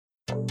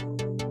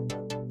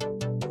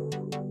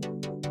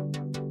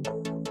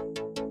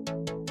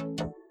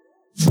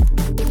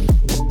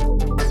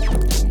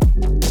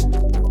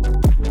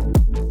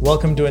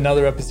Welcome to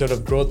another episode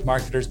of Growth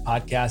Marketers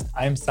Podcast.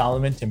 I am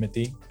Solomon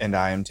Timothy. And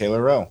I am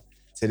Taylor Rowe.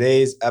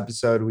 Today's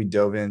episode, we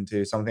dove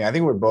into something I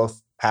think we're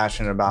both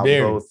passionate about,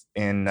 both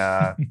in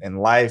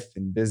life,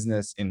 in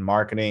business, in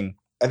marketing.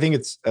 I think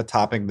it's a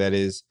topic that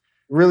is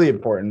really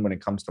important when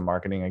it comes to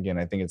marketing. Again,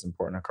 I think it's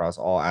important across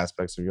all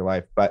aspects of your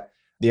life. But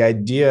the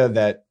idea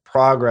that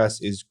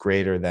progress is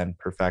greater than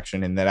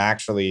perfection, and that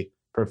actually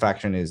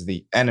perfection is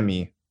the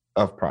enemy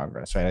of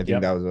progress, right? I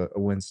think that was a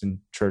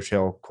Winston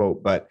Churchill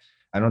quote, but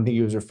I don't think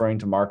he was referring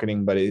to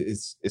marketing, but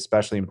it's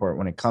especially important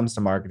when it comes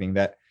to marketing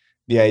that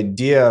the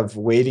idea of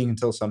waiting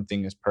until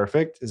something is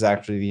perfect is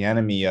actually the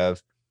enemy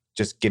of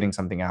just getting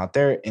something out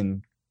there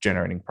and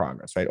generating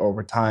progress, right?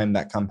 Over time,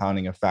 that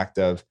compounding effect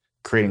of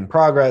creating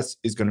progress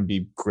is going to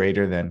be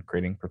greater than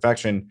creating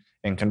perfection.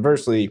 And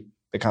conversely,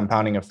 the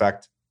compounding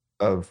effect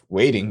of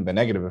waiting, the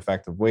negative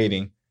effect of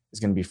waiting, is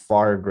going to be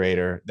far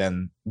greater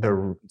than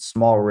the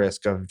small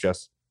risk of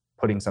just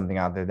putting something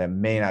out there that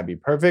may not be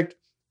perfect,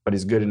 but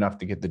is good enough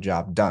to get the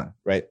job done,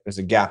 right? There's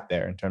a gap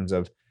there in terms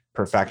of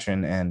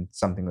perfection and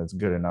something that's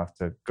good enough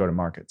to go to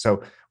market.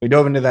 So we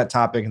dove into that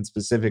topic and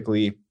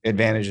specifically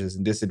advantages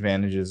and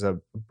disadvantages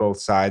of both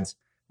sides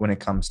when it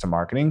comes to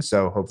marketing.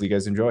 So hopefully you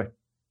guys enjoy.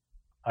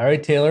 All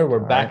right, Taylor, we're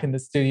back in the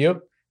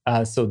studio.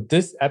 So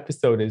this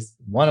episode is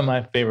one of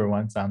my favorite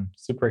ones. I'm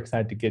super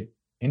excited to get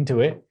into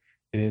it.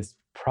 It is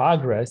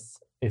progress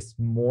is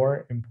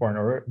more important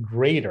or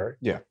greater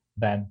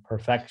than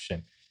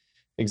perfection.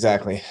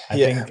 Exactly.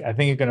 I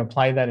think you can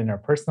apply that in our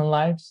personal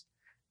lives.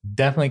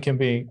 Definitely can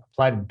be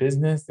applied in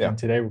business. And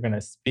today we're going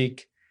to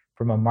speak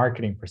from a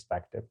marketing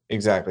perspective.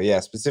 Exactly. Yeah.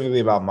 Specifically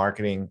about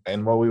marketing,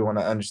 and what we want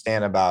to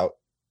understand about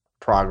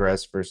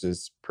progress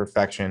versus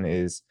perfection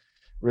is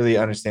really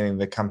understanding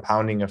the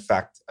compounding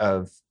effect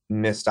of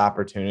missed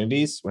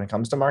opportunities when it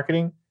comes to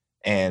marketing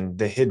and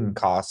the hidden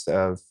cost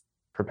of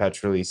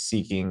perpetually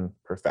seeking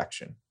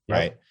perfection.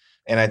 Right.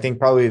 And I think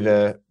probably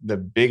the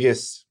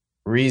biggest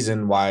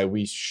reason why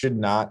we should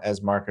not,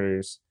 as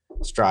marketers,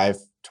 strive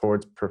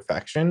towards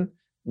perfection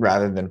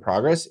rather than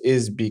progress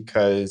is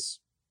because,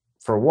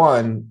 for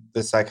one,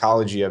 the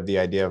psychology of the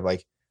idea of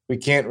like, we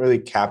can't really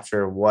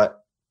capture what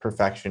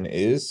perfection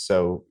is.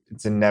 So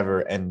it's a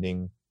never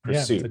ending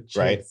pursuit,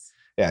 right?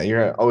 Yeah.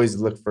 You're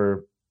always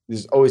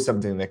there's always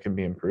something that can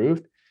be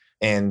improved.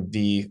 And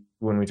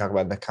when we talk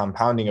about the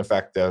compounding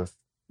effect of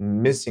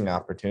missing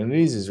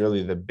opportunities is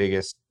really the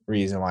biggest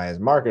reason why,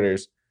 as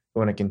marketers, we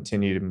want to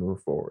continue to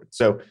move forward.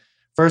 So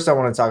first, I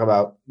want to talk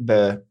about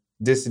the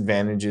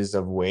disadvantages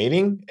of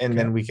waiting, and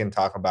then we can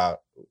talk about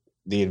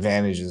the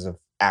advantages of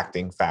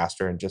acting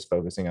faster and just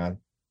focusing on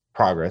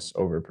progress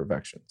over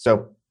perfection.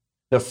 So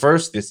the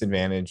first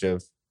disadvantage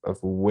of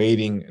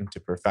waiting into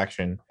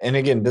perfection, and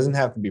again, it doesn't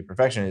have to be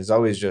perfection, is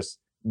always just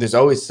there's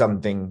always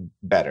something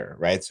better,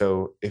 right?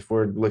 So if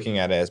we're looking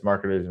at it as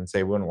marketers and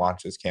say, we want to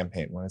launch this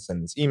campaign, we want to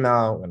send this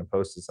email, we're going to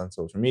post this on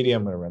social media,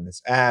 I'm going to run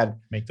this ad,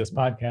 make this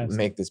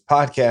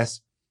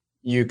podcast,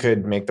 you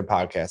could make the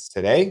podcast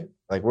today,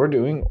 like we're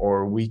doing,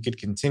 or we could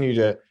continue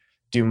to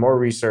do more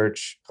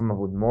research, come up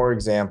with more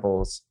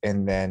examples,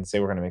 and then say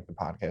we're going to make the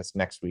podcast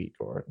next week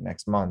or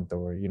next month,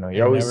 or, you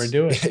always never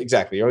do it.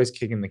 Exactly. You're always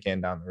kicking the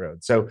can down the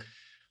road. So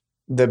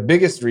the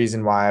biggest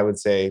reason why I would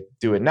say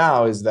do it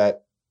now is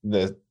that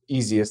the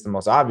easiest, the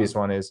most obvious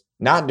one is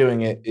not doing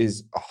it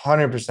is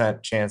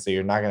 100% chance that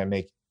you're not going to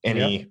make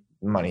any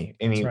money.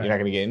 You're not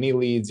going to get any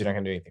leads. You're not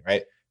going to do anything, right?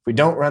 If we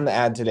don't run the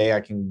ad today,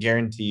 I can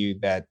guarantee you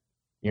that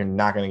you're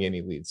not going to get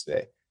any leads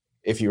today.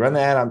 If you run the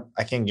ad,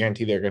 I can't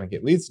guarantee they're going to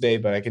get leads today,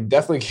 but I can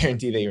definitely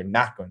guarantee that you're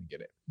not going to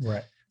get it.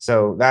 Right.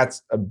 So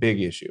that's a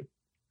big issue.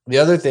 The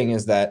other thing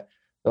is that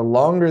the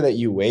longer that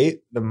you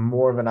wait, the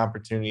more of an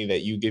opportunity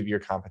that you give your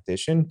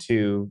competition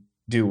to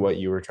do what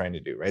you were trying to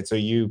do, right? So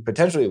you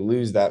potentially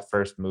lose that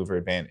first mover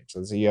advantage.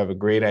 Let's say you have a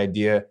great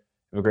idea,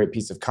 you have a great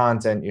piece of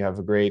content, you have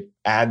a great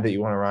ad that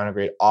you want to run, a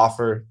great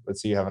offer.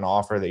 Let's say you have an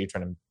offer that you're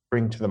trying to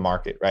bring to the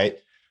market, right?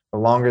 The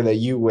longer that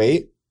you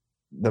wait,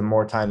 the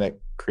more time that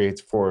creates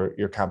for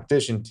your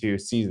competition to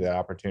seize that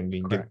opportunity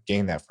and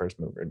gain that first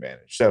mover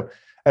advantage. So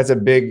that's a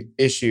big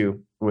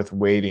issue with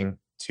waiting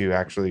to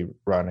actually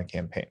run a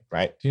campaign,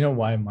 right? Do you know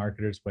why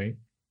marketers wait?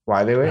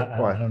 Why they wait?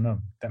 I don't know.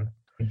 I'm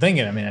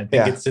thinking, I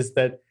think it's just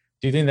that,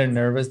 do you think they're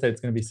nervous that it's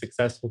going to be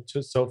successful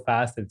so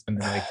fast that it's going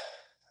to like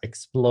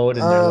explode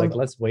and they're like,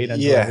 let's wait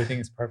until everything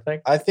is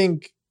perfect? I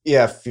think,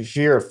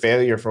 fear of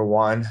failure for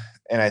one.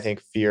 And I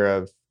think fear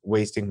of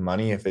wasting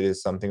money if it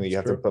is something that you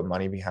have to put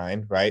money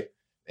behind, right?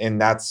 And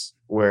that's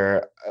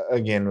where,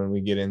 again, when we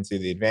get into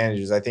the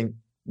advantages, I think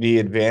the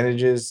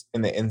advantages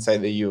and the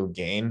insight that you'll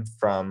gain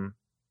from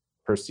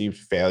perceived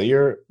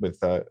failure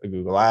with a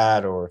Google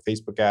ad or a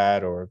Facebook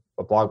ad or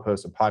a blog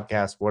post, a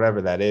podcast,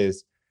 whatever that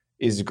is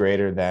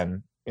greater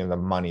than the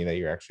money that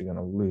you're actually going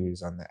to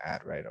lose on the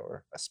ad, right?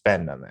 Or a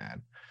spend on the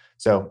ad.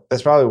 So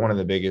that's probably one of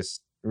the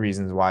biggest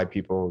reasons why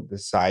people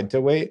decide to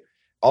wait.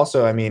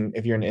 Also,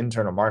 if you're an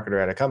internal marketer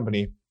at a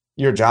company,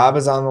 your job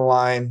is on the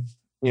line.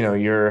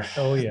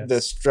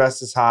 The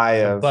stress is high.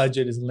 The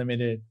budget is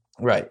limited.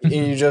 Right.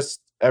 And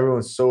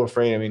everyone's so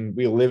afraid.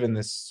 We live in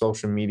this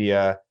social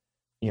media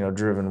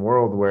driven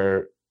world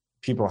where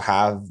people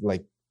have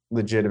like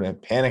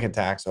legitimate panic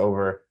attacks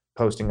over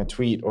posting a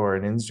tweet or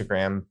an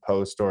Instagram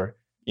post, or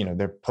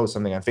they post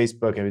something on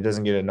Facebook and it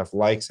doesn't get enough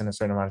likes in a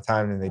certain amount of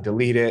time, then they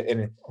delete it.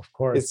 And Of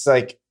course. it's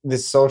like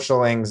this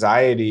social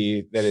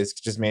anxiety that is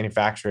just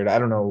manufactured. I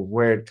don't know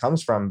where it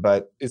comes from,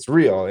 but it's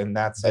real. And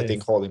that's, I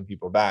think, holding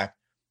people back.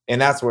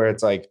 And that's where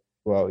it's like,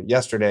 well,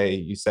 yesterday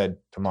you said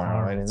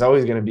tomorrow, and it's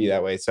always going to be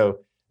that way. So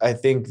I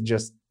think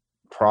just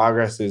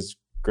progress is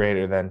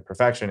greater than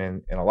perfection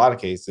in a lot of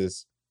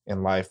cases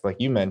in life, like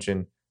you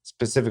mentioned,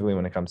 specifically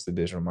when it comes to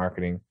digital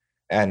marketing.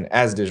 And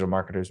as digital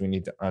marketers, we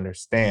need to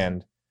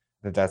understand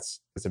that that's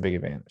a big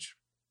advantage.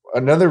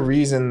 Another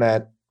reason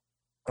that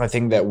I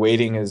think that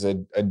waiting is a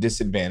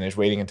disadvantage,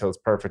 waiting until it's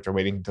perfect or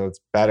waiting until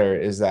it's better,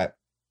 is that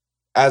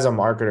as a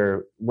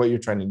marketer, what you're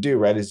trying to do,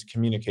 right, is to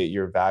communicate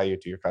your value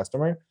to your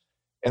customer.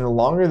 And the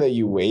longer that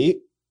you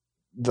wait,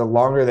 the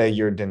longer that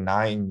you're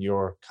denying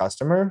your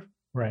customer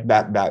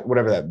that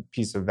whatever that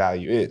piece of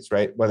value is,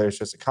 right? Whether it's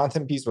just a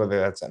content piece, whether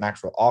that's an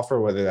actual offer,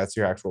 whether that's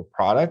your actual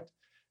product.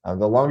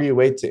 The longer you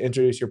wait to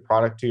introduce your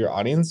product to your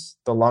audience,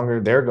 the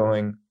longer they're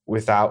going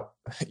without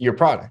your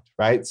product,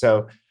 right?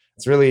 So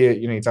it's really,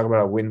 you talk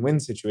about a win-win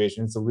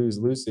situation. It's a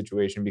lose-lose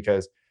situation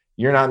because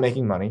you're not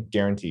making money,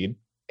 guaranteed.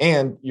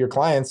 And your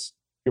clients,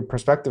 your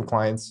prospective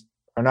clients,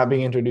 are not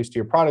being introduced to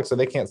your product, so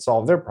they can't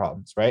solve their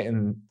problems, right?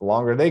 And the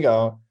longer they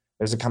go,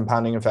 there's a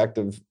compounding effect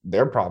of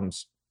their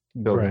problems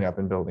building up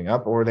and building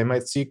up, or they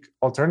might seek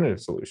alternative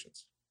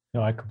solutions.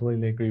 No, I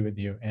completely agree with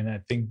you. And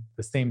I think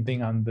the same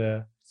thing on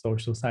the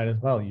social side as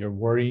well. You're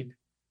worried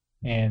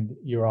and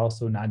you're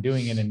also not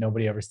doing it and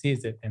nobody ever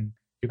sees it. And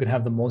you can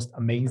have the most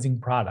amazing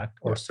product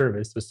or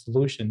service or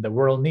solution the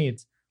world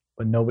needs,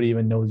 but nobody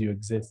even knows you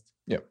exist.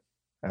 Yep,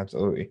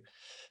 absolutely.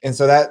 And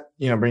so that,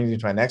 brings me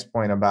to my next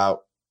point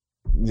about,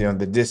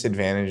 the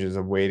disadvantages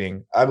of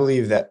waiting. I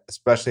believe that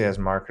especially as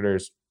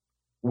marketers,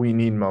 we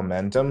need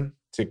momentum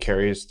to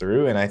carry us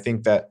through. And I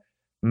think that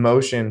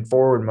motion,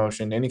 forward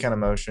motion, any kind of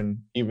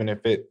motion, even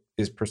if it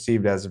is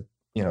perceived as,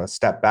 a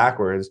step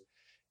backwards,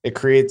 it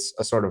creates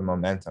a sort of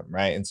momentum,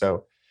 right? And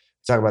so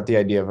talk about the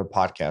idea of a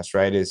podcast,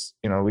 right? Is,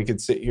 we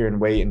could sit here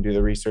and wait and do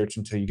the research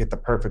until you get the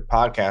perfect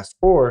podcast,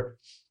 or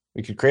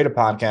we could create a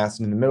podcast,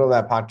 and in the middle of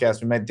that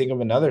podcast, we might think of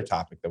another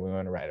topic that we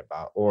want to write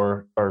about,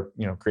 or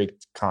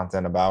create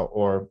content about,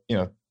 or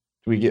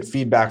we get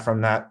feedback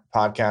from that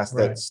podcast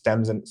that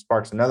stems and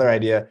sparks another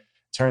idea,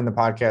 turn the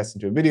podcast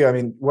into a video. I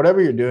mean,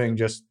 whatever you're doing,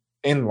 just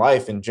in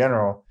life in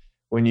general,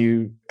 when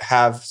you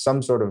have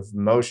some sort of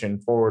motion,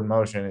 forward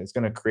motion, it's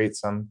going to create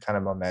some kind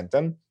of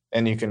momentum,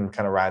 and you can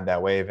kind of ride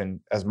that wave.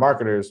 And as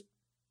marketers,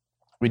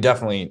 we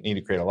definitely need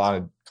to create a lot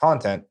of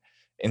content.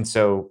 And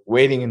so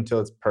waiting until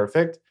it's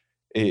perfect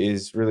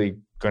is really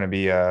going to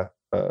be a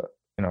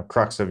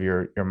crux of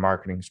your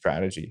marketing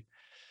strategy.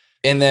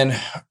 And then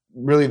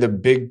really the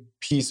big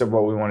piece of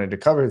what we wanted to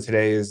cover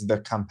today is the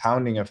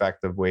compounding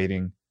effect of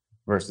waiting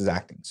versus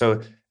acting.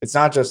 So it's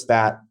not just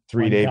that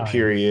 3-day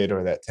period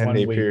or that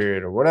 10-day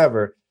period or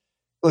whatever.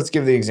 Let's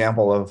give the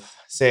example of,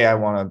 say I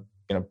want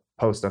to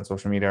post on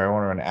social media, or I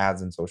want to run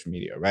ads on social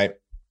media, right?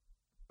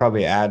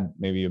 Probably ad,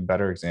 maybe a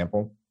better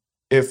example.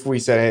 If we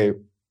said, hey,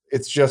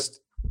 it's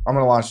just, I'm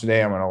going to launch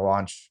today, I'm going to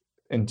launch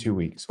in 2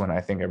 weeks when I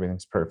think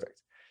everything's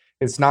perfect.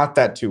 It's not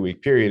that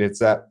 2-week period. It's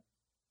that,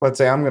 let's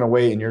say I'm going to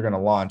wait and you're going to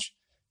launch.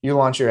 You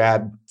launch your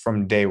ad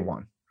from day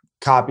one.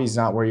 Copy's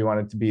not where you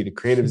want it to be. The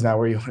creative's not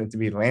where you want it to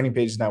be. The landing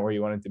page is not where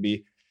you want it to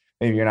be.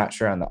 Maybe you're not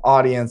sure on the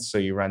audience, so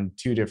you run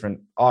 2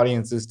 different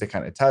audiences to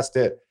kind of test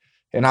it.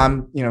 And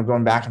I'm,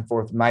 going back and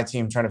forth with my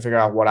team trying to figure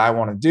out what I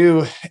want to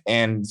do,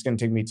 and it's going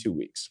to take me 2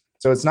 weeks.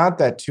 So it's not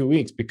that 2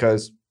 weeks,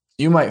 because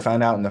you might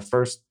find out in the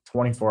first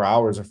 24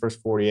 hours or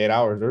first 48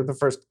 hours or the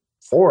first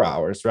 4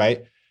 hours,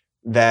 right,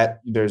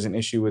 that there's an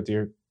issue with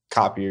your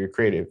copy or your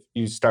creative.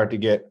 You start to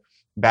get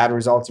bad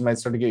results. You might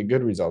start to get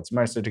good results. You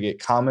might start to get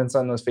comments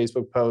on those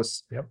Facebook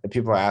posts that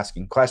people are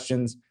asking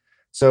questions.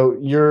 So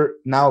you're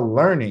now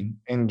learning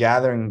and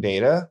gathering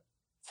data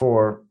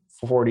for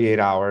 48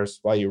 hours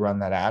while you run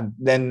that ad.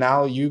 Then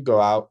now you go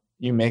out,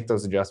 you make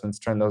those adjustments,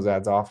 turn those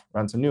ads off,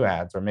 run some new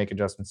ads, or make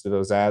adjustments to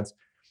those ads.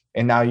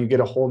 And now you get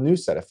a whole new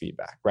set of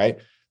feedback, right?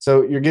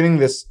 So you're getting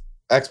this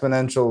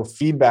exponential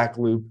feedback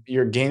loop.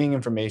 You're gaining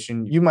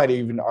information. You might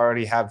even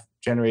already have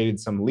generated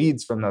some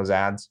leads from those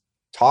ads.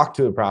 Talk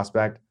to a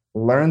prospect,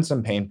 learn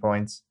some pain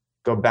points,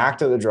 go back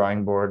to the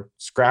drawing board,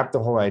 scrap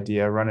the whole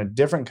idea, run a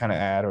different kind of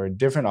ad or a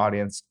different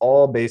audience,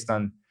 all based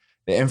on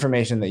the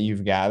information that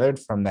you've gathered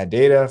from that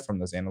data, from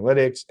those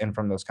analytics, and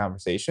from those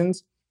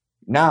conversations.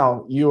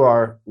 Now you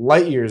are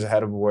light years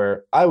ahead of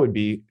where I would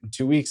be in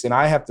 2 weeks, and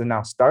I have to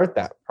now start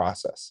that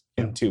process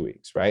in 2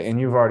 weeks, right?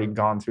 And you've already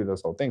gone through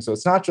those whole things. So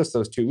it's not just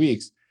those 2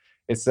 weeks.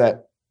 It's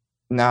that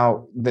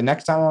now the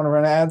next time I want to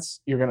run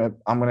ads,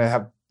 I'm gonna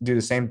have to do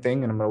the same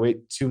thing, and I'm gonna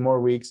wait 2 more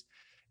weeks,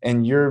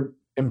 and you're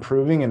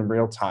improving in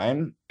real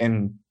time,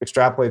 and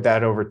extrapolate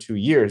that over 2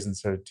 years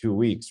instead of 2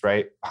 weeks,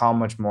 right? How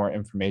much more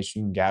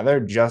information you can gather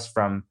just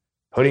from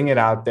putting it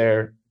out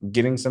there,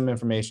 getting some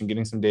information,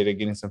 getting some data,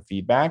 getting some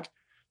feedback.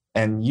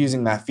 and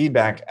using that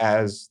feedback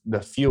as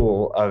the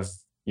fuel of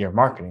your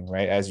marketing,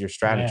 right? As your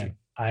strategy. Man,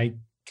 I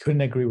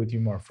couldn't agree with you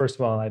more. First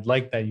of all, I'd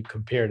like that you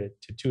compared it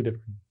to two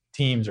different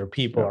teams or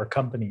people or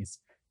companies.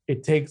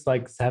 It takes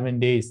like 7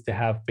 days to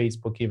have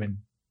Facebook even,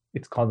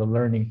 it's called the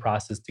learning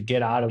process, to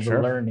get out of the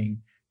learning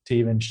to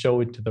even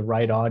show it to the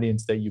right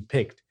audience that you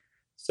picked.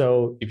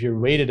 So if you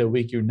waited a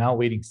week, you're now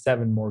waiting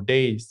 7 more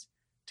days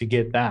to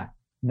get that.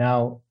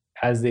 Now,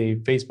 as a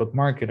Facebook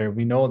marketer,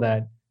 we know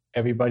that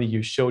everybody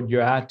you showed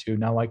your ad to,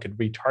 now I could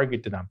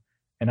retarget to them.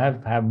 And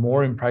I've had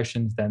more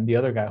impressions than the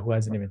other guy who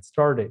hasn't even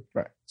started.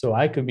 Right. So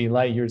I could be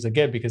light years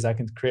ahead because I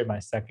can create my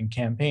second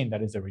campaign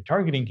that is a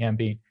retargeting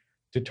campaign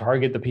to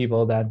target the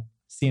people that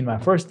seen my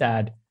first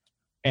ad.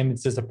 And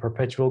it's just a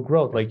perpetual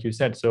growth, like you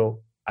said.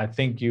 So I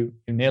think you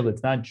nailed it.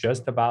 It's not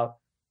just about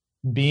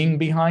being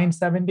behind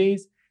 7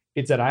 days.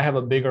 It's that I have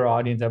a bigger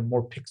audience, I have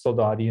more pixeled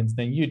audience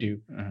than you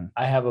do.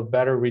 I have a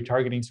better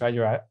retargeting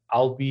strategy.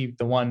 I'll be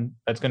the one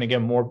that's going to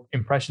get more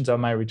impressions of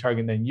my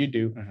retargeting than you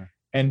do.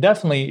 And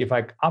definitely, if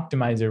I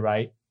optimize it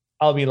right,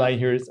 I'll be light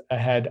years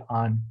ahead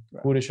on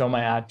who to show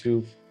my ad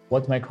to,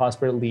 what's my cost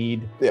per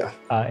lead,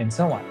 and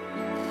so on.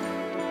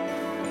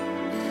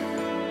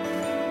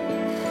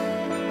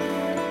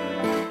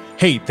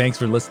 Hey, thanks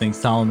for listening.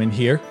 Solomon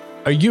here.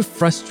 Are you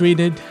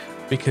frustrated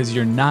because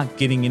you're not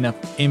getting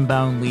enough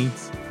inbound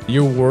leads?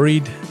 You're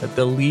worried that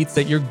the leads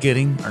that you're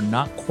getting are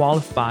not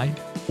qualified?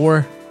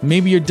 Or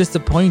maybe you're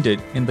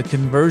disappointed in the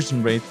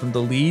conversion rate from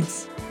the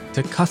leads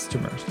to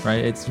customers,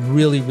 right? It's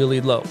really, really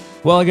low.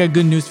 Well, I got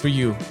good news for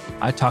you.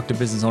 I talk to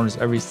business owners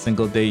every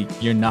single day.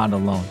 You're not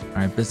alone, all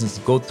right? Businesses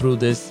go through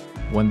this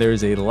when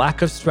there's a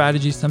lack of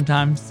strategy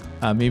sometimes.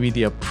 Maybe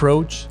the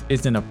approach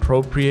isn't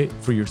appropriate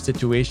for your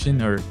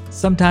situation, or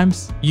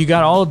sometimes you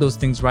got all of those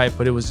things right,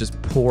 but it was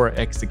just poor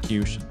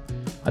execution.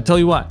 I'll tell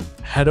you what,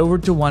 head over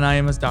to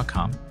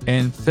oneims.com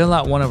and fill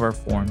out one of our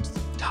forms.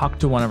 Talk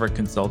to one of our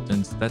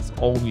consultants. That's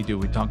all we do.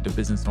 We talk to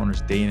business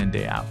owners day in and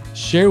day out.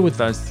 Share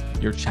with us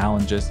your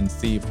challenges and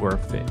see if we're a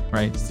fit,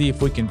 right? See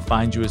if we can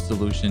find you a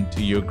solution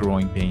to your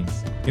growing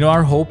pains. You know,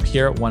 our hope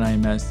here at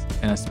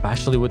OneIMS, and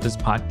especially with this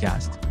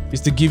podcast,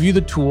 is to give you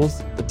the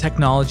tools, the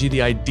technology,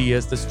 the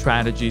ideas, the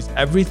strategies,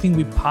 everything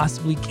we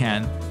possibly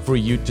can for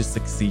you to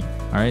succeed.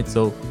 All right.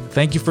 So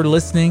thank you for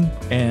listening,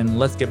 and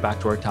let's get back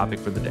to our topic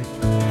for the day.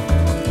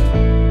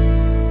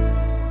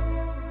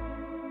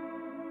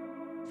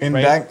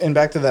 And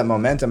back to that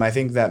momentum, I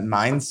think that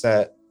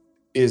mindset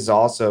is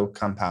also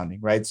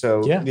compounding, right?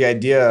 So the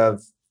idea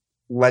of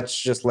let's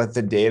just let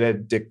the data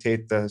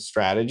dictate the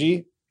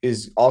strategy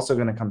is also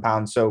going to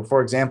compound. So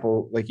for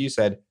example, like you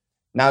said,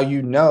 now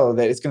you know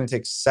that it's going to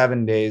take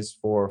 7 days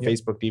for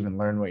Facebook to even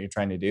learn what you're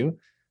trying to do.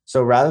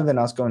 So rather than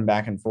us going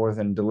back and forth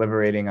and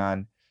deliberating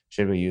on,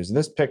 should we use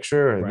this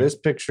picture or this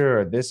picture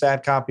or this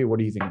ad copy? What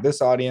do you think of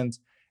this audience?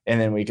 And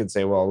then we could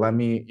say, well,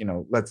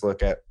 let's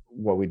look at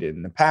what we did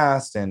in the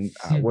past and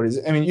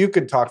you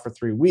could talk for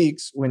 3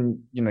 weeks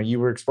when, you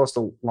were supposed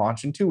to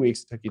launch in 2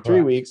 weeks. It took you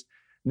 3 weeks.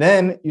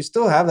 Then you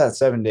still have that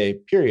 7-day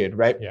period,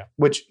 right? Yeah.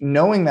 Which,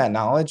 knowing that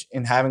knowledge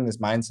and having this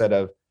mindset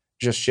of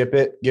just ship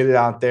it, get it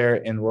out there,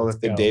 and we'll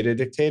let the data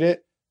dictate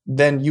it,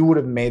 then you would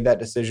have made that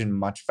decision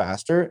much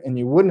faster and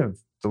you wouldn't have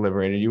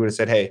deliberated. You would have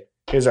said, hey,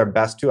 here's our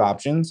best 2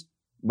 options.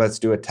 Let's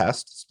do a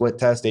test, split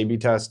test, A/B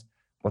test.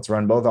 Let's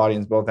run both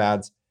audience, both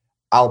ads.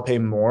 I'll pay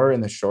more in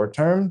the short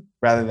term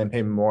rather than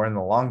pay more in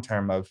the long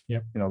term of,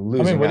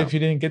 losing what out. if you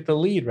didn't get the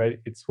lead, right?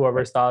 It's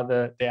whoever saw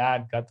the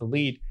ad got the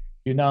lead.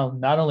 You know,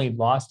 not only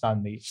lost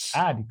on the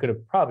ad, you could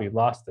have probably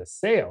lost the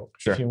sale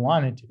if you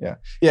wanted to.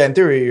 Yeah. In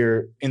theory,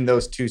 you're in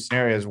those 2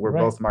 scenarios. We're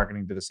both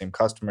marketing to the same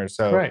customer.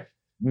 So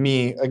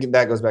again,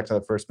 that goes back to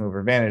the first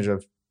mover advantage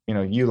of,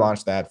 you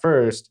launched that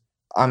first.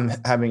 I'm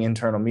having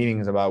internal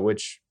meetings about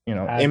which,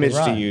 image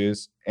to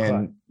use.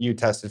 And you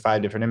tested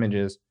 5 different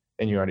images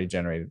and you already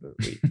generated the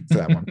lead to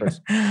that one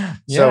person.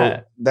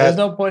 So there's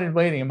no point in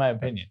waiting, in my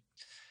opinion.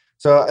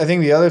 So I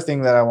think the other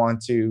thing that I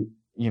want to,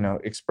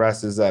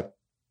 express is that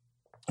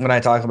when I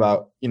talk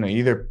about,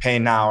 either pay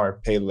now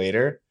or pay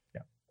later,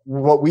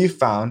 what we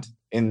found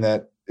in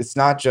that it's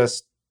not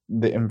just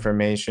the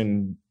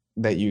information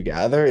that you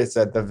gather, it's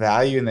that the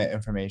value in that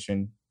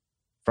information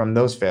from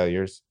those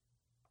failures,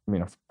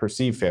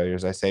 perceived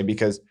failures, I say,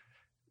 because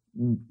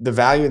the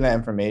value in that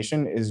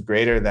information is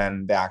greater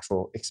than the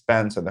actual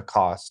expense or the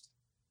cost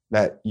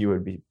that you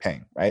would be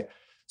paying, right?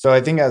 So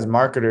I think as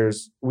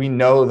marketers, we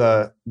know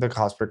the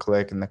cost per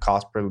click and the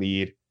cost per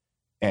lead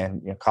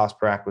and cost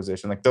per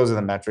acquisition. Like, those are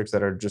the metrics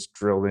that are just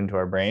drilled into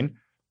our brain.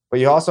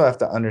 But you also have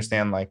to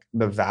understand like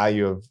the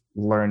value of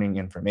learning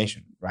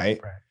information,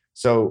 right?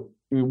 So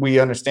we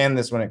understand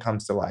this when it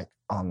comes to like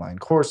online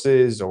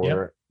courses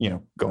or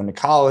going to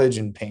college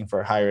and paying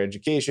for higher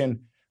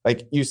education.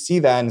 Like, you see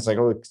that and it's like,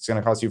 oh, it's going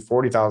to cost you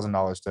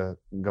 $40,000 to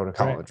go to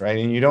college, right?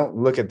 And you don't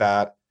look at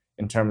that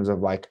in terms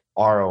of like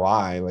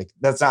ROI. Like,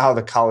 that's not how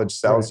the college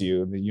sells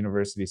you. The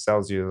university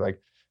sells you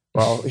like,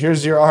 well,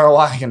 here's your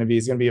ROI going to be.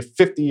 It's going to be a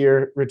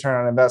 50-year return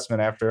on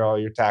investment after all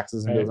your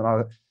taxes and bills and all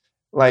that.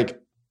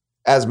 Like,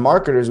 as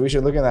marketers, we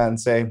should look at that and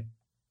say,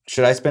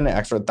 should I spend an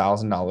extra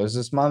 $1,000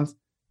 this month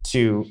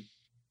to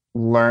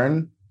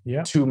learn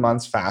Yeah. 2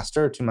 months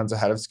faster, 2 months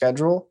ahead of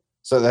schedule,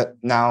 so that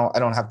now I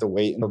don't have to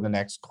wait until the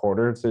next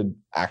quarter to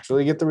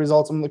actually get the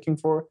results I'm looking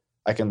for.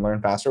 I can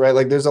learn faster, right?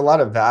 Like there's a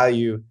lot of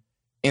value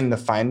in the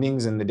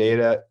findings, in the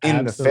data, in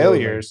the Absolutely.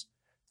 failures,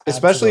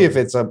 especially if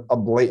Absolutely. it's a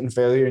blatant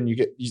failure and you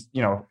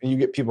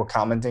get people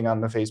commenting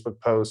on the Facebook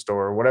post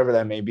or whatever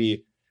that may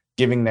be,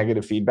 giving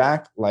negative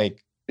feedback.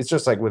 Like it's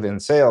just like within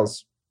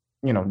sales,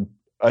 you know,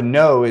 a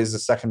no is the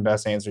second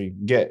best answer you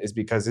can get, is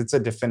because it's a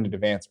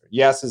definitive answer.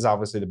 Yes is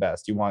obviously the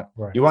best. You want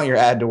Right. your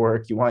ad to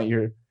work, you want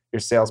your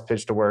sales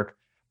pitch to work.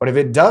 But if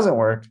it doesn't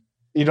work,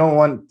 you don't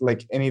want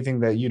like anything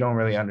that you don't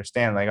really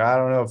understand. Like, I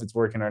don't know if it's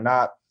working or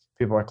not.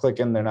 People are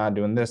clicking, they're not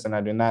doing this, they're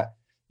not doing that.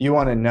 You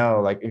want to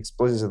know like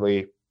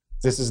explicitly,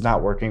 this is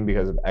not working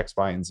because of X,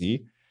 Y, and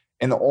Z.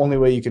 And the only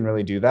way you can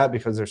really do that,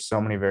 because there's so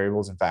many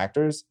variables and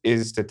factors,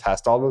 is to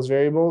test all those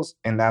variables.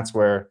 And that's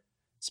where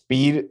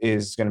speed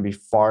is going to be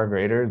far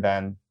greater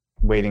than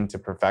waiting to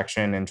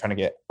perfection and trying to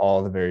get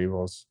all the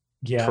variables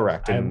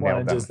correct. I And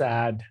want to just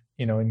add,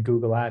 in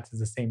Google Ads, it's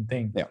the same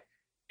thing. Yeah.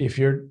 If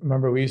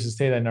remember, we used to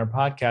say that in our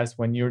podcast,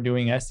 when you're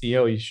doing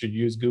SEO, you should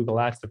use Google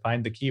Ads to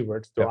find the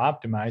keywords to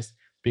optimize,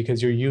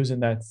 because you're using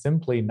that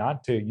simply you're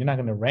not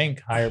going to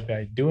rank higher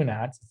by doing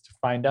ads. It's to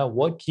find out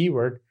what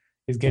keyword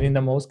is getting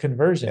the most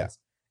conversions.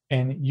 Yeah.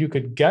 And you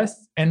could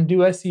guess and do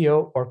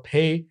SEO or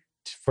pay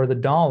for the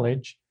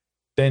knowledge,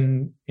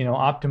 then,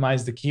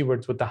 optimize the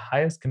keywords with the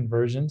highest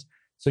conversions.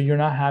 So you're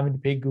not having to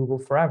pay Google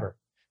forever.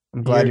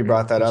 I'm glad you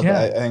brought that up.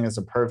 Yeah. I think it's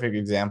a perfect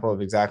example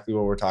of exactly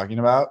what we're talking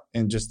about.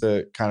 And just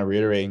to kind of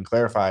reiterate and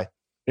clarify,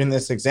 in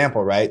this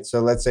example, right? So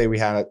let's say we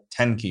had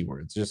 10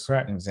 keywords, just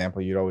Correct. An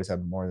example, you'd always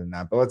have more than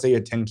that. But let's say you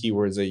had 10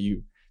 keywords that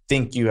you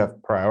think you have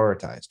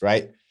prioritized,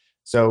 right?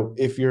 So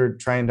if you're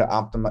trying to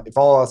optimize, if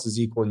all else is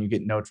equal and you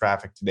get no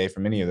traffic today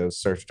from any of those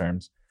search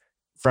terms,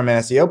 from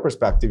an SEO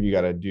perspective, you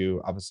got to do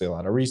obviously a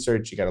lot of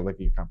research. You got to look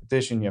at your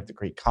competition. You have to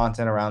create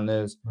content around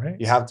those. Right.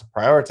 You have to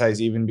prioritize,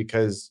 even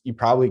because you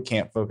probably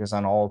can't focus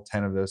on all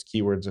 10 of those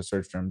keywords or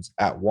search terms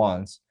at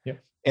once.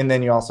 Yep. And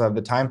then you also have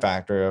the time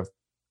factor of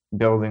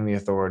building the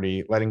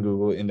authority, letting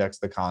Google index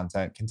the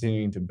content,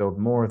 continuing to build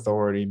more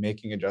authority,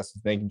 making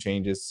adjustments, making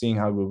changes, seeing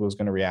how Google is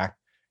going to react.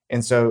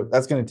 And so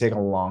that's going to take a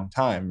long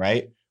time,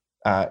 right?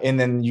 And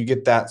then you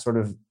get that sort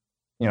of,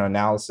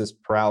 analysis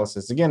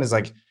paralysis. Again, is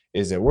like,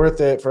 is it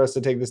worth it for us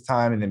to take this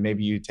time? And then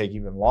maybe you take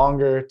even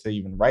longer to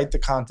even write the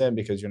content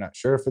because you're not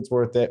sure if it's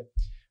worth it.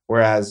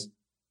 Whereas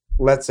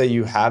let's say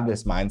you have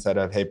this mindset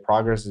of, hey,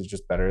 progress is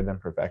just better than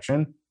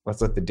perfection.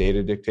 Let's let the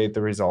data dictate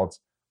the results.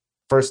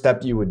 First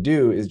step you would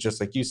do is just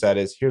like you said,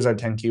 is here's our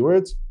 10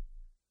 keywords,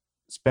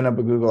 spin up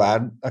a Google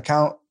ad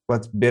account.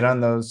 Let's bid on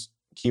those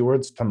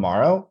keywords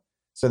tomorrow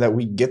so that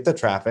we get the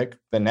traffic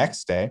the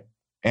next day,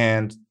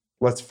 and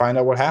let's find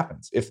out what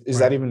happens. Is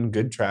that even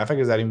good traffic?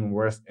 Is that even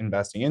worth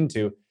investing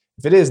into?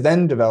 If it is,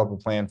 then develop a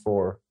plan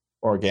for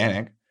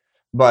organic.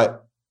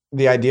 But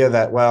the idea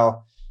that,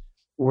 well,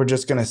 we're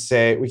just going to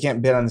say we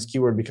can't bid on this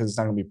keyword because it's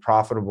not going to be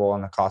profitable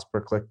on a cost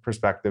per click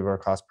perspective or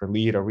cost per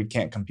lead, or we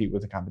can't compete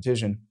with the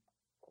competition.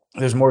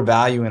 There's more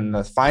value in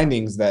the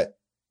findings that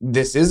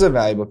this is a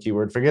valuable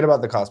keyword. Forget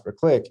about the cost per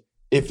click.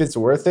 If it's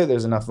worth it,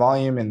 there's enough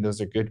volume and those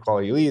are good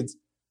quality leads,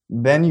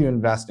 then you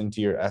invest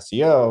into your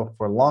SEO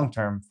for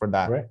long-term for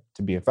that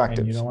to be effective.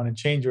 And you don't want to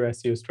change your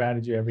SEO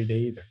strategy every day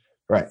either.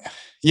 Right.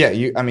 Yeah.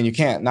 You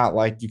can't, not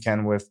like you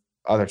can with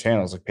other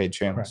channels, like paid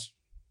channels.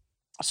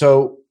 Right.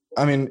 So,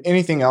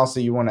 anything else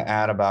that you want to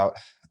add about,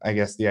 I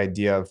guess, the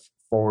idea of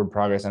forward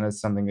progress? And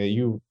it's something that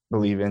you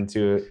believe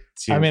into.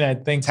 I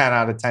think 10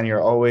 out of 10,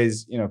 you're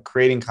always,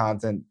 creating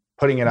content,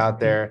 putting it out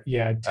there.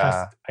 Yeah.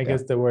 I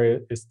guess the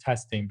word is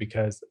testing,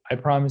 because I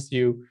promise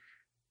you,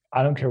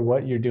 I don't care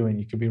what you're doing.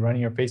 You could be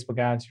running your Facebook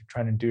ads, you're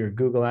trying to do your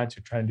Google ads,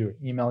 you're trying to do an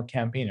email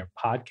campaign, your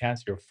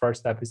podcast, your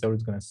first episode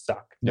is going to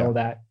suck. Know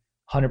that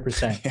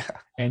 100%. Yeah.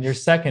 And your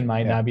second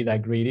might not be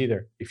that great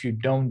either. If you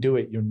don't do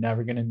it, you're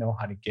never going to know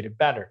how to get it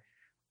better.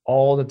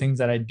 All the things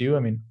that I do,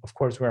 of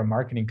course, we're a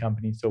marketing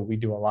company, so we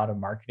do a lot of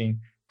marketing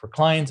for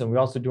clients, and we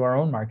also do our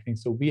own marketing.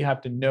 So we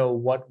have to know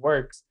what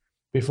works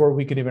before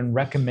we could even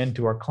recommend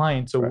to our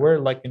clients. So we're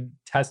like in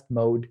test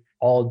mode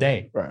all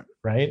day.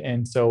 Right.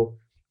 And so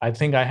I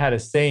think I had a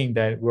saying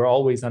that we're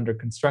always under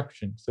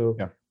construction. So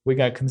we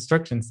got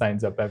construction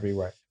signs up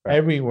everywhere.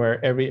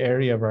 Everywhere, every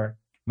area of our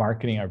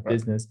marketing, our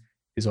business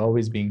is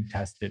always being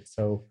tested.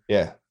 So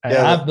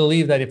I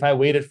believe that if I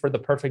waited for the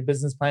perfect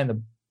business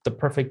plan, the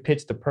perfect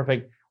pitch, the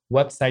perfect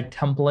website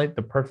template,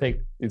 the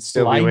perfect It'd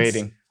still slides, be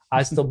waiting.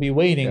 I'd still be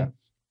waiting.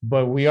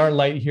 But we are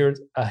light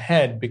years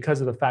ahead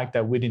because of the fact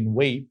that we didn't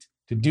wait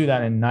to do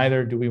that. And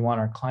neither do we want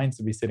our clients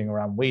to be sitting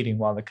around waiting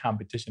while the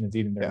competition is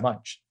eating their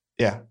lunch.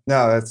 Yeah,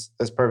 no, that's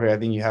perfect. I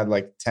think you had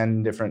like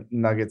 10 different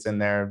nuggets in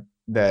there,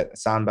 that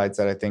sound bites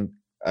that I think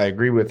I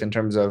agree with, in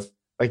terms of,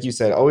 like you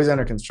said, always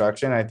under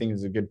construction. I think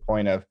is a good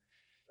point of,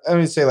 I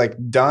mean, say like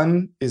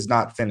done is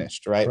not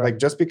finished, right? Like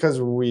just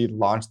because we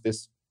launched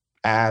this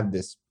ad,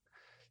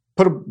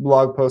 put a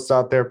blog post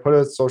out there, put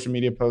a social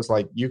media post,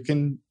 like you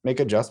can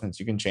make adjustments,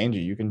 you can change it,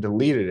 you can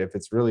delete it if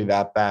it's really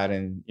that bad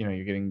and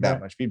you're getting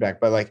that much feedback.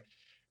 But like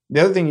the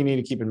other thing you need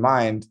to keep in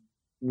mind,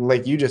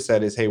 like you just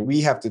said, is, hey,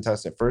 we have to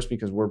test it first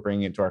because we're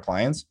bringing it to our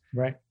clients.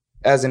 Right.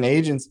 As an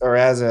agent or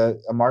as a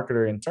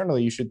marketer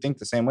internally, you should think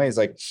the same way. It's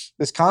like,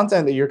 this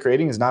content that you're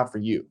creating is not for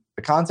you.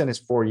 The content is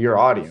for your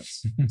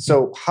audience.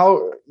 So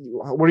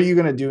what are you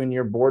going to do in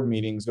your board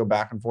meetings? Go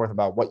back and forth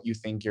about what you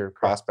think your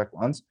prospect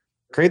wants.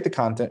 Create the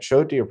content, show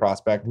it to your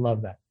prospect.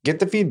 Love that. Get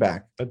the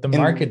feedback. Let the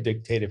market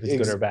dictate if it's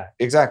good or bad.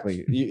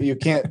 Exactly. You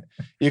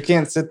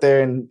can't sit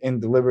there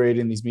and deliberate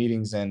in these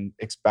meetings and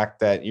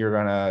expect that you're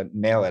going to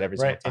nail it every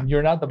single time. And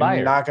you're not the buyer.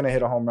 You're not going to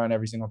hit a home run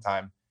every single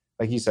time.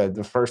 Like you said,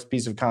 the first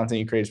piece of content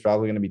you create is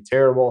probably going to be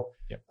terrible.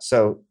 Yep.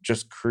 So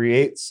just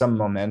create some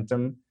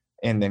momentum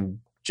and then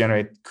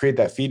create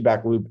that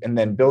feedback loop and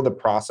then build a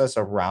process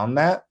around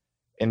that.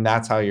 And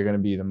that's how you're going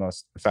to be the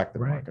most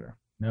effective marketer.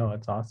 No,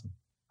 that's awesome.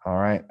 All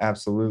right.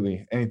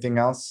 Absolutely. Anything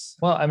else?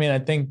 Well, I mean, I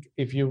think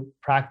if you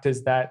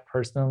practice that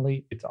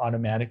personally, it's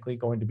automatically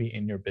going to be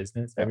in your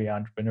business. Every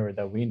entrepreneur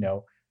that we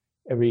know,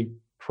 every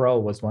pro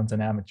was once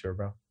an amateur,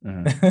 bro.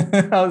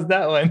 Mm-hmm. How's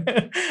that one?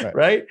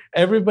 Right?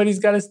 Everybody's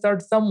got to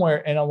start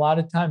somewhere. And a lot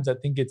of times I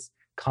think it's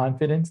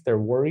confidence. They're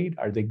worried.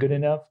 Are they good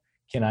enough?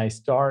 Can I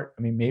start?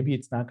 I mean, maybe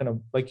it's not going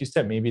to, like you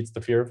said, maybe it's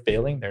the fear of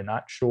failing. They're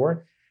not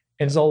sure.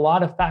 And there's a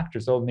lot of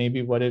factors. So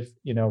maybe what if,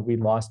 we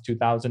lost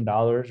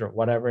 $2,000 or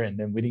whatever, and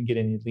then we didn't get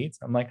any leads?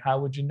 I'm like, how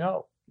would you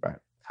know? Right.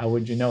 How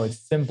would you know?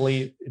 It's the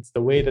way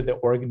that the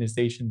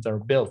organizations are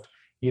built.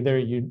 Either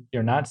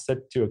you're not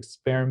set to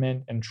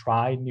experiment and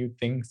try new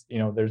things.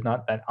 There's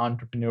not that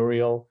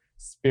entrepreneurial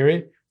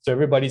spirit. So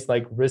everybody's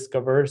like risk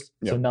averse,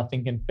 so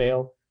nothing can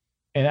fail.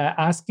 And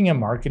asking a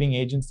marketing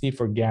agency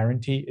for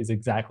guarantee is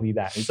exactly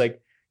that. It's like,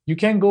 you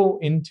can go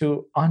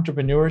into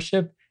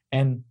entrepreneurship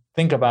and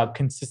think about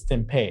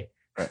consistent pay.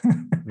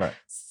 Right.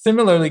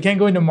 Similarly, you can't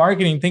go into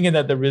marketing thinking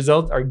that the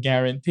results are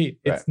guaranteed.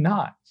 It's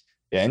not.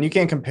 Yeah, and you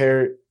can't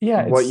compare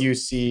what you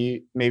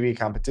see maybe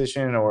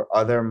competition or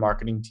other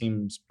marketing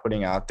teams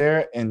putting out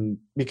there. And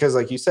because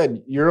like you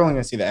said, you're only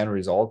going to see the end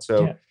result.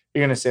 So you're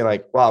going to say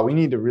like, wow, we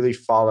need to really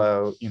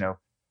follow,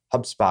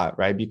 HubSpot,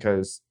 right?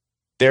 Because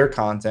their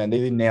content,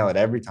 they nail it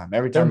every time.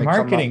 Every time they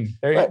marketing, come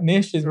up, their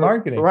niche is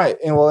marketing. Right.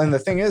 And the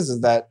thing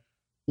is that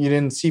you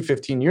didn't see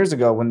 15 years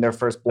ago when their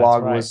first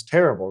blog was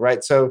terrible,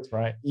 right? So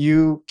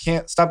you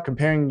can't stop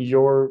comparing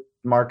your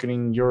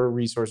marketing, your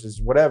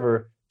resources,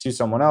 whatever, to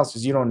someone else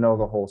because you don't know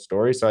the whole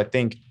story. So I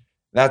think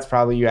that's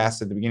probably, you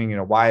asked at the beginning,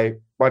 why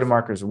do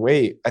marketers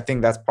wait? I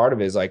think that's part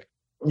of it, is like,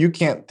 you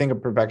can't think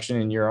of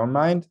perfection in your own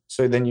mind.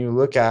 So then you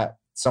look at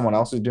someone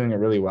else who's doing it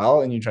really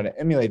well and you try to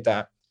emulate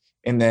that.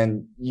 And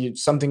then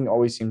something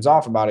always seems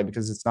off about it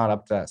because it's not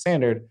up to that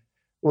standard.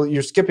 Well,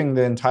 you're skipping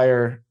the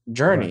entire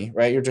journey,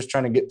 right? You're just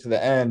trying to get to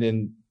the end,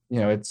 and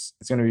it's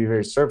going to be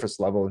very surface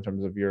level in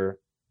terms of your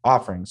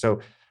offering.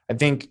 So I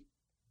think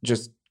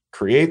just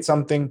create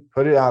something,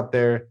 put it out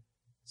there,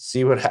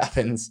 see what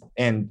happens.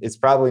 And it's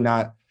probably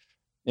not,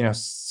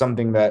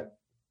 something that,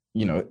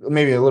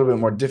 maybe a little bit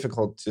more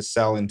difficult to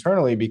sell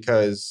internally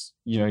because,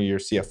 your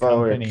CFO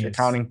or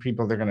accounting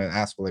people, they're going to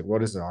ask, well, like,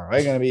 what is the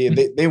ROI going to be?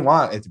 They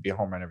want it to be a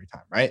home run every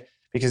time, right?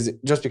 Because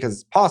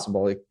it's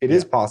possible, it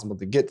is possible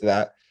to get to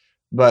that.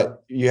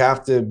 But you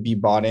have to be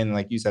bought in,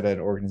 like you said, at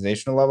an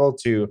organizational level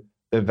to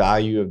the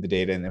value of the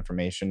data and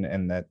information,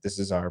 and that this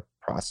is our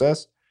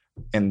process.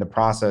 And the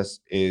process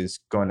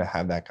is going to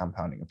have that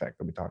compounding effect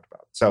that we talked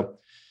about. So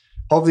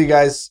hopefully you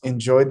guys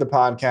enjoyed the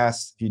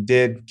podcast. If you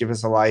did, give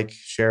us a like,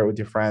 share it with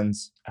your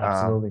friends.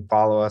 Absolutely.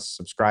 Follow us,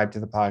 subscribe to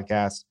the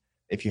podcast.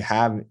 If you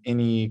have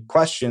any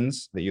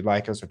questions that you'd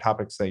like us or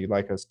topics that you'd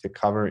like us to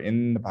cover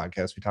in the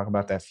podcast, we talk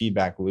about that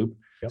feedback loop.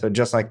 So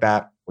just like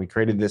that, we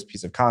created this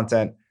piece of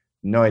content.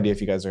 No idea if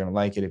you guys are going to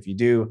like it. If you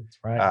do,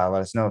 let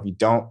us know. If you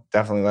don't,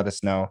 definitely let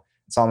us know.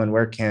 Solomon,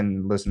 where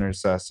can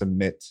listeners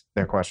submit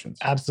their questions?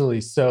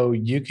 Absolutely. So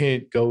you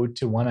could go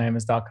to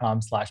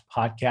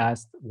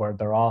oneims.com/podcast where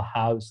they're all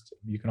housed.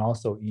 You can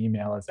also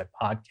email us at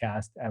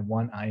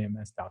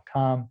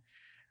podcast@oneims.com.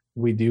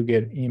 We do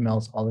get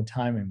emails all the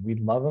time and we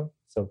love them.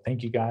 So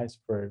thank you guys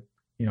for,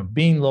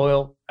 being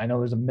loyal. I know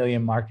there's a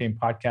million marketing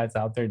podcasts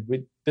out there.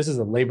 This is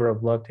a labor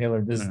of love,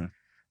 Taylor.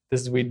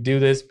 We do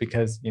this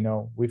because,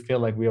 we feel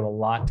like we have a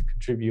lot to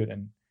contribute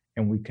and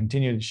we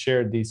continue to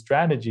share these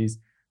strategies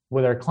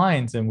with our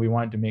clients. And we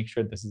wanted to make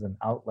sure this is an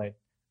outlet.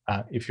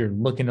 If you're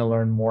looking to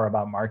learn more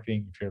about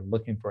marketing, if you're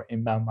looking for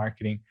inbound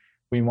marketing,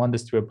 we want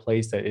this to be a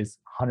place that is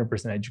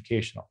 100%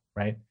 educational,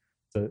 right?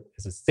 So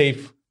it's a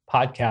safe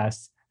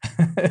podcast.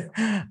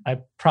 I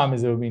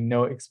promise there will be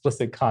no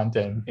explicit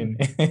content in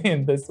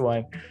this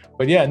one.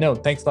 But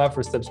thanks a lot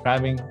for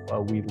subscribing.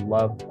 We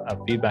love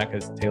feedback,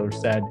 as Taylor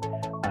said,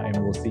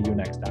 and we'll see you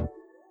next time.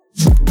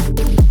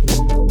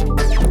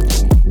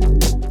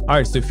 All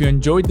right, so if you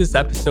enjoyed this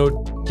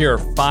episode, here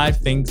are 5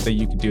 things that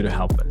you can do to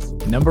help us.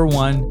 Number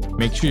 1,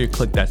 make sure you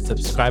click that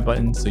subscribe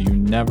button so you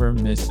never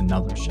miss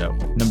another show.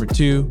 Number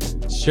 2,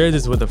 share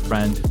this with a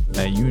friend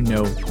that you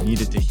know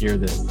needed to hear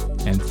this.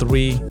 And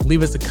 3,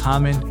 leave us a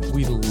comment.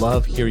 We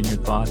love hearing your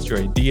thoughts, your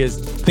ideas,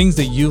 things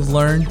that you've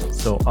learned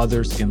so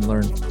others can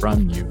learn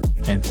from you.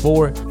 And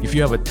 4, if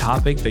you have a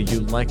topic that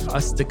you'd like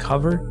us to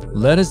cover,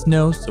 let us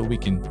know so we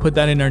can put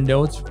that in our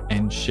notes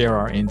and share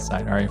our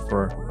insight, all right,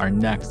 for our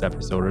next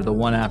episode or the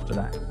one after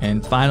that.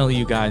 And finally,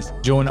 you guys,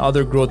 join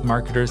other growth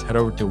marketers. Head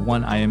over to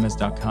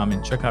oneims.com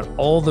and check out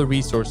all the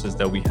resources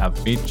that we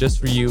have made just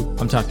for you.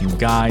 I'm talking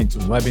guides,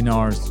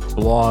 webinars,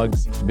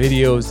 blogs,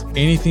 videos,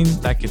 anything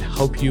that could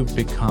help you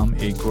become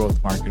a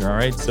growth marketer, all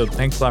right? So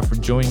thanks a lot for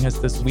joining us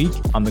this week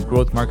on the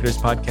Growth Marketers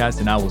Podcast,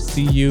 and I will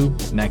see you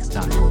next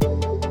time.